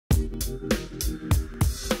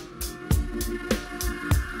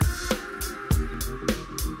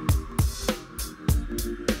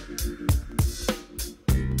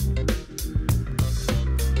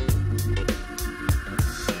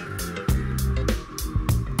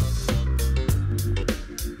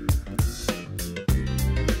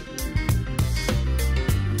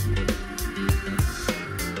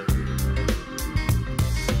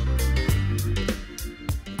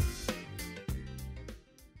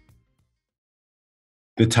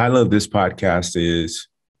The title of this podcast is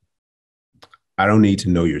I Don't Need to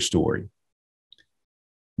Know Your Story.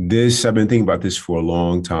 I've been thinking about this for a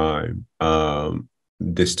long time,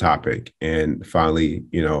 this topic. And finally,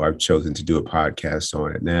 I've chosen to do a podcast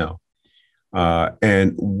on it now.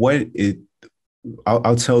 And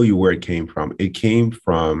I'll tell you where it came from. It came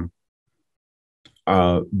from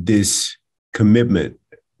this commitment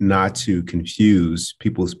not to confuse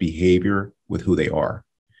people's behavior with who they are,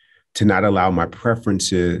 to not allow my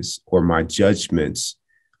preferences or my judgments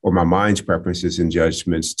or my mind's preferences and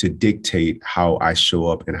judgments to dictate how I show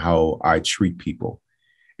up and how I treat people.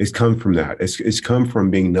 It's come from that. It's come from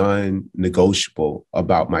being non-negotiable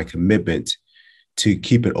about my commitment to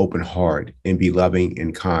keep an open heart and be loving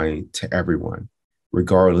and kind to everyone,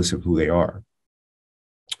 regardless of who they are.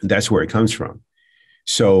 That's where it comes from.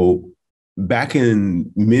 So back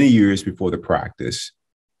in many years before the practice,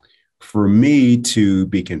 for me to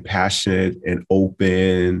be compassionate and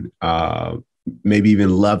open, maybe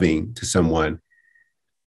even loving to someone,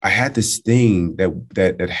 I had this thing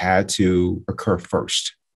that had to occur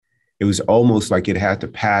first. It was almost like it had to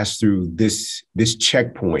pass through this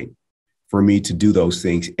checkpoint for me to do those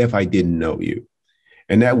things if I didn't know you.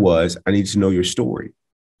 And that was, I need to know your story.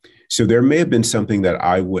 So there may have been something that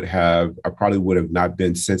I probably would have not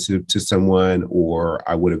been sensitive to someone, or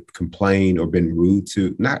I would have complained or been rude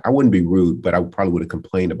to, I wouldn't be rude, but I probably would have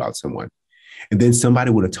complained about someone. And then somebody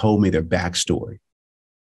would have told me their backstory.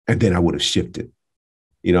 And then I would have shifted,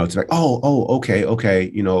 it's like, okay. I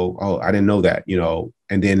didn't know that,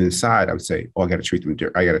 and then inside I would say, I got to treat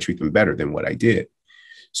them better than what I did.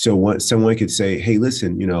 So once someone could say, hey,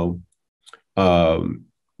 listen,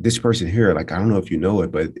 this person here, like, I don't know if you know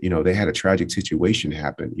it, but, they had a tragic situation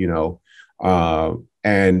happen,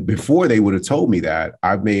 and before they would have told me that,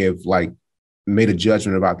 I may have made a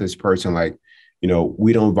judgment about this person,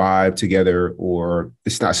 we don't vibe together, or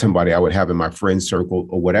it's not somebody I would have in my friend circle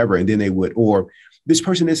or whatever. And then or this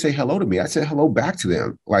person didn't say hello to me. I said hello back to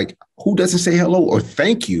them. Like, who doesn't say hello or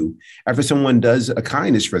thank you after someone does a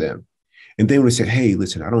kindness for them? And they would have said, hey,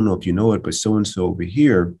 listen, I don't know if you know it, but so-and-so over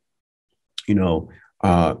here,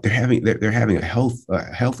 they're having a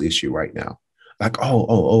health issue right now. Like,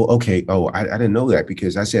 okay. I didn't know that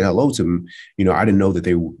because I said hello to them. I didn't know that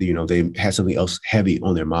they had something else heavy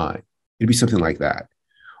on their mind. It'd be something like that.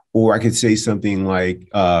 Or I could say something like,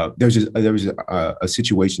 there was a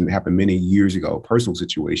situation that happened many years ago, a personal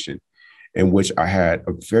situation in which I had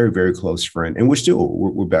a very, very close friend, and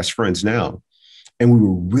we're best friends now. And we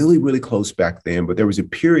were really, really close back then, but there was a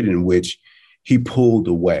period in which he pulled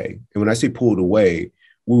away. And when I say pulled away,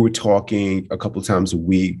 we were talking a couple of times a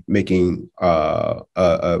week, making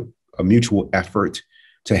a mutual effort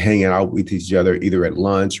to hang out with each other, either at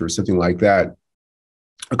lunch or something like that,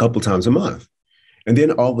 a couple of times a month. And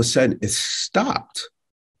then all of a sudden it stopped.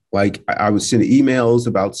 Like, I would send emails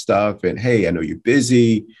about stuff and, hey, I know you're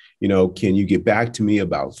busy, can you get back to me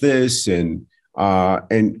about this? And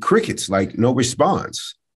crickets, like no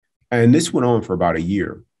response. And this went on for about a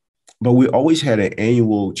year. But we always had an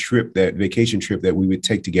annual vacation trip that we would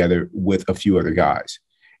take together with a few other guys.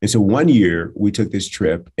 And so one year we took this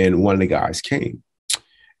trip and one of the guys came,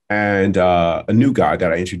 and a new guy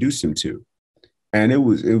that I introduced him to. And it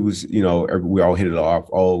was, we all hit it off,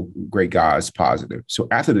 all great guys, positive. So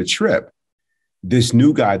after the trip, this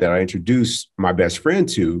new guy that I introduced my best friend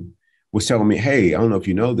to was telling me, hey, I don't know if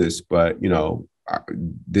you know this, but,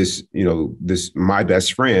 this my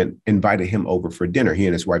best friend invited him over for dinner. He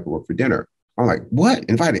and his wife over for dinner. I'm like, what?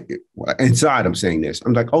 Invited? Inside, I'm saying this.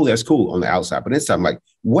 I'm like, oh, that's cool on the outside. But inside, I'm like,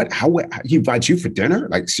 what? How he invite you for dinner?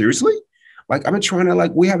 Like, seriously? Like, I've been trying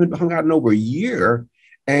to, we haven't hung out in over a year.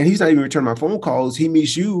 And he's not even returning my phone calls. He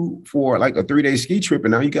meets you for a 3-day ski trip,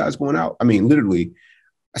 and now you guys going out. I mean, literally,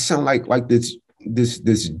 I sound like this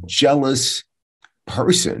jealous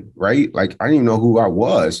person, right? Like, I didn't even know who I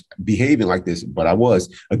was behaving like this, but I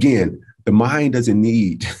was. Again, the mind doesn't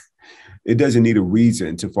need a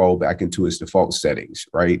reason to fall back into its default settings,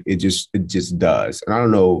 right? It just does. And I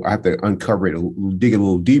don't know, I have to uncover it, dig a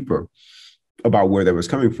little deeper about where that was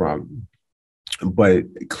coming from. But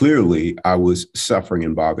clearly I was suffering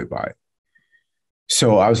and bothered by it.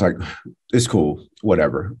 So I was like, it's cool,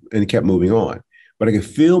 whatever, and kept moving on. But I could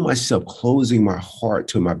feel myself closing my heart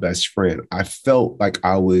to my best friend. I felt like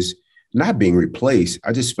I was not being replaced.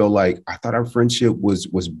 I just felt like I thought our friendship was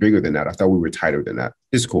bigger than that. I thought we were tighter than that.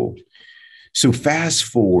 It's cool. So fast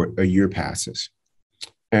forward, a year passes,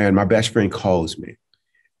 and my best friend calls me.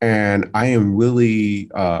 And I am really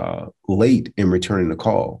late in returning the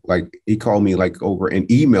call. Like, he called me over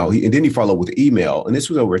an email, and then he followed with email. And this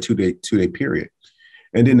was over a two-day period.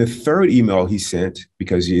 And then the third email he sent,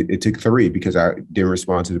 because it took three because I didn't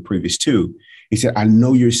respond to the previous two, he said, I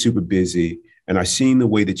know you're super busy and I've seen the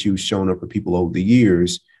way that you've shown up for people over the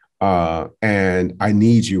years, and I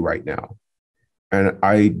need you right now. And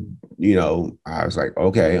I was like,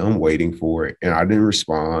 okay, I'm waiting for it. And I didn't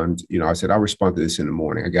respond. I said, I'll respond to this in the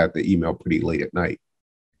morning. I got the email pretty late at night.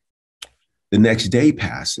 The next day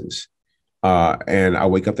passes. And I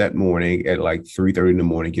wake up that morning at like 3:30 in the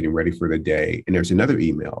morning, getting ready for the day. And there's another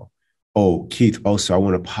email. Oh, Keith, also, I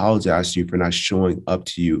want to apologize to you for not showing up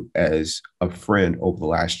to you as a friend over the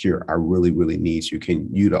last year. I really, really need you.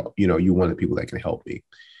 You're one of the people that can help me.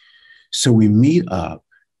 So we meet up,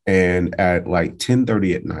 and at like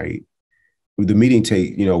 10:30 at night, the meeting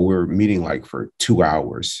we're meeting like for 2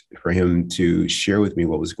 hours for him to share with me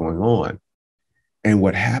what was going on. And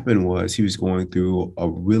what happened was he was going through a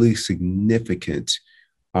really significant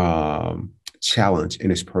challenge in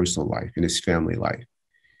his personal life, in his family life.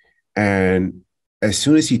 And as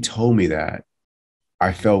soon as he told me that,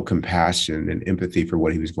 I felt compassion and empathy for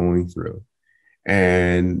what he was going through.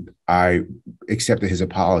 And I accepted his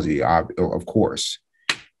apology, of course.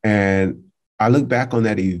 And I look back on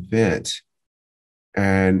that event,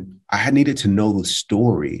 and I needed to know the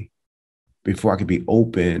story before I could be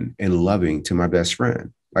open and loving to my best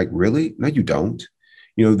friend. Like, really? No, you don't.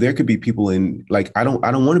 There could be people I don't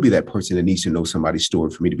want to be that person that needs to know somebody's story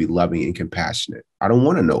for me to be loving and compassionate. I don't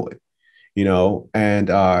want to know it,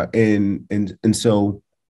 and so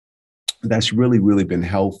that's really, really been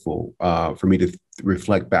helpful for me to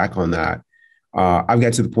reflect back on that. I've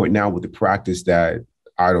got to the point now with the practice that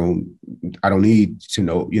I don't need to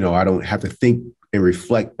know, I don't have to think and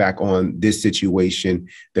reflect back on this situation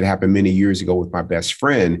that happened many years ago with my best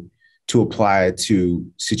friend to apply it to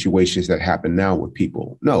situations that happen now with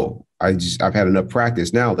people. No, I've had enough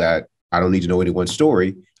practice now that I don't need to know anyone's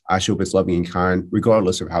story. I show up as loving and kind,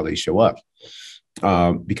 regardless of how they show up,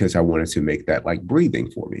 because I wanted to make that like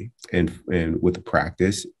breathing for me. And with the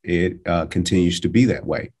practice, it continues to be that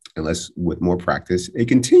way. Unless with more practice, it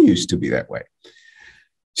continues to be that way.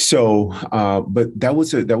 So, but that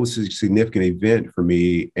was a significant event for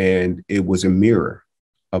me, and it was a mirror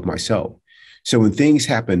of myself. So when things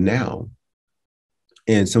happen now,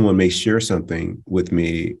 and someone may share something with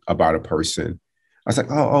me about a person, I was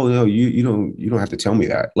like, oh no, you don't have to tell me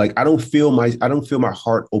that. Like I don't feel my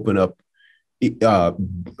heart open up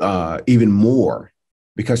even more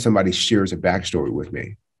because somebody shares a backstory with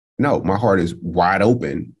me. No, my heart is wide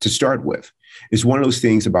open to start with. It's one of those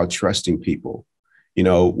things about trusting people.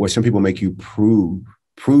 Where some people make you prove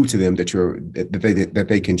to them that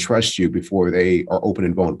they can trust you before they are open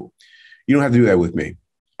and vulnerable. You don't have to do that with me.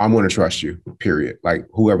 I'm going to trust you, period. Like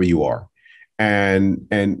whoever you are. And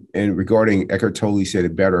regarding Eckhart Tolle said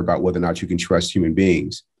it better about whether or not you can trust human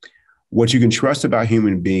beings. What you can trust about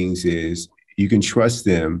human beings is you can trust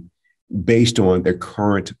them based on their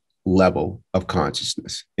current level of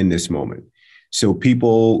consciousness in this moment. So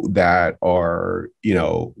people that are,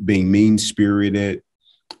 being mean-spirited,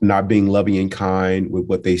 not being loving and kind with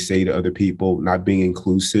what they say to other people, not being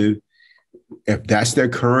inclusive, if that's their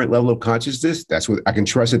current level of consciousness, that's what I can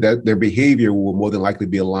trust that their behavior will more than likely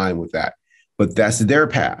be aligned with that. But that's their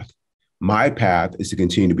path. My path is to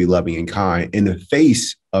continue to be loving and kind in the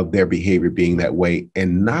face of their behavior being that way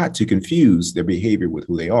and not to confuse their behavior with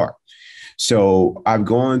who they are. So I've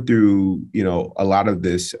gone through, a lot of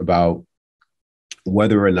this about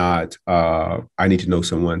whether or not I need to know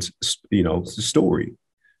someone's, story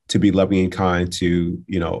to be loving and kind to,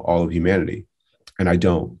 all of humanity. And I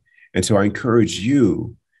don't. And so I encourage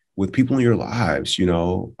you with people in your lives,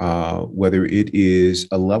 whether it is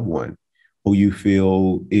a loved one who you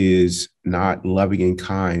feel is not loving and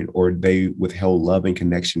kind, or they withheld love and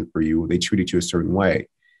connection for you, or they treated you a certain way.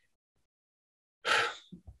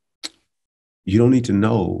 You don't need to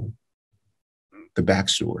know the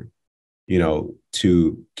backstory,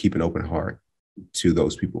 to keep an open heart to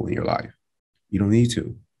those people in your life. You don't need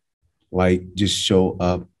to. Like, just show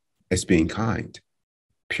up as being kind,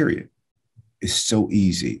 period. It's so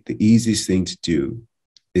easy. The easiest thing to do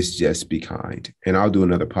is just be kind. And I'll do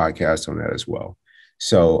another podcast on that as well.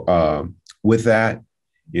 So with that,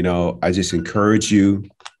 I just encourage you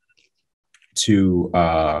to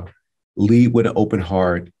lead with an open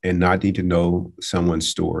heart and not need to know someone's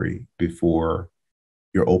story before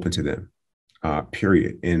you're open to them,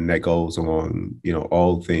 period. And that goes along,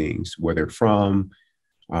 all things, where they're from,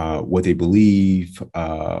 what they believe,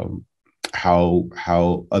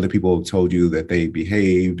 how other people have told you that they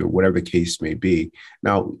behaved, or whatever the case may be.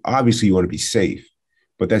 Now, obviously you want to be safe,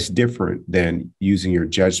 but that's different than using your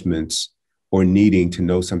judgments or needing to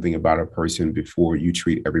know something about a person before you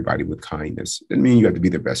treat everybody with kindness. Doesn't mean you have to be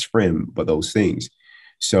their best friend, but those things.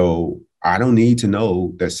 So I don't need to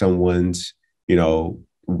know that someone's,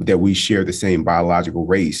 that we share the same biological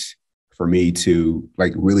race for me to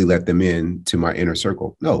like really let them in to my inner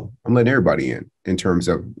circle. No, I'm letting everybody in terms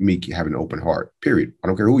of me having an open heart, period. I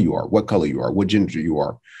don't care who you are, what color you are, what gender you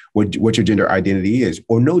are, what your gender identity is,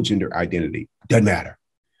 or no gender identity. Doesn't matter.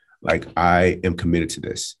 Like I am committed to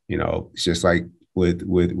this. It's just like with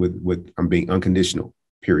I'm being unconditional,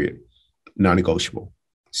 period, non-negotiable.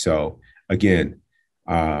 So again,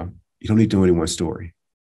 you don't need to know anyone's story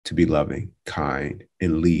to be loving, kind,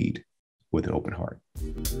 and lead with an open heart.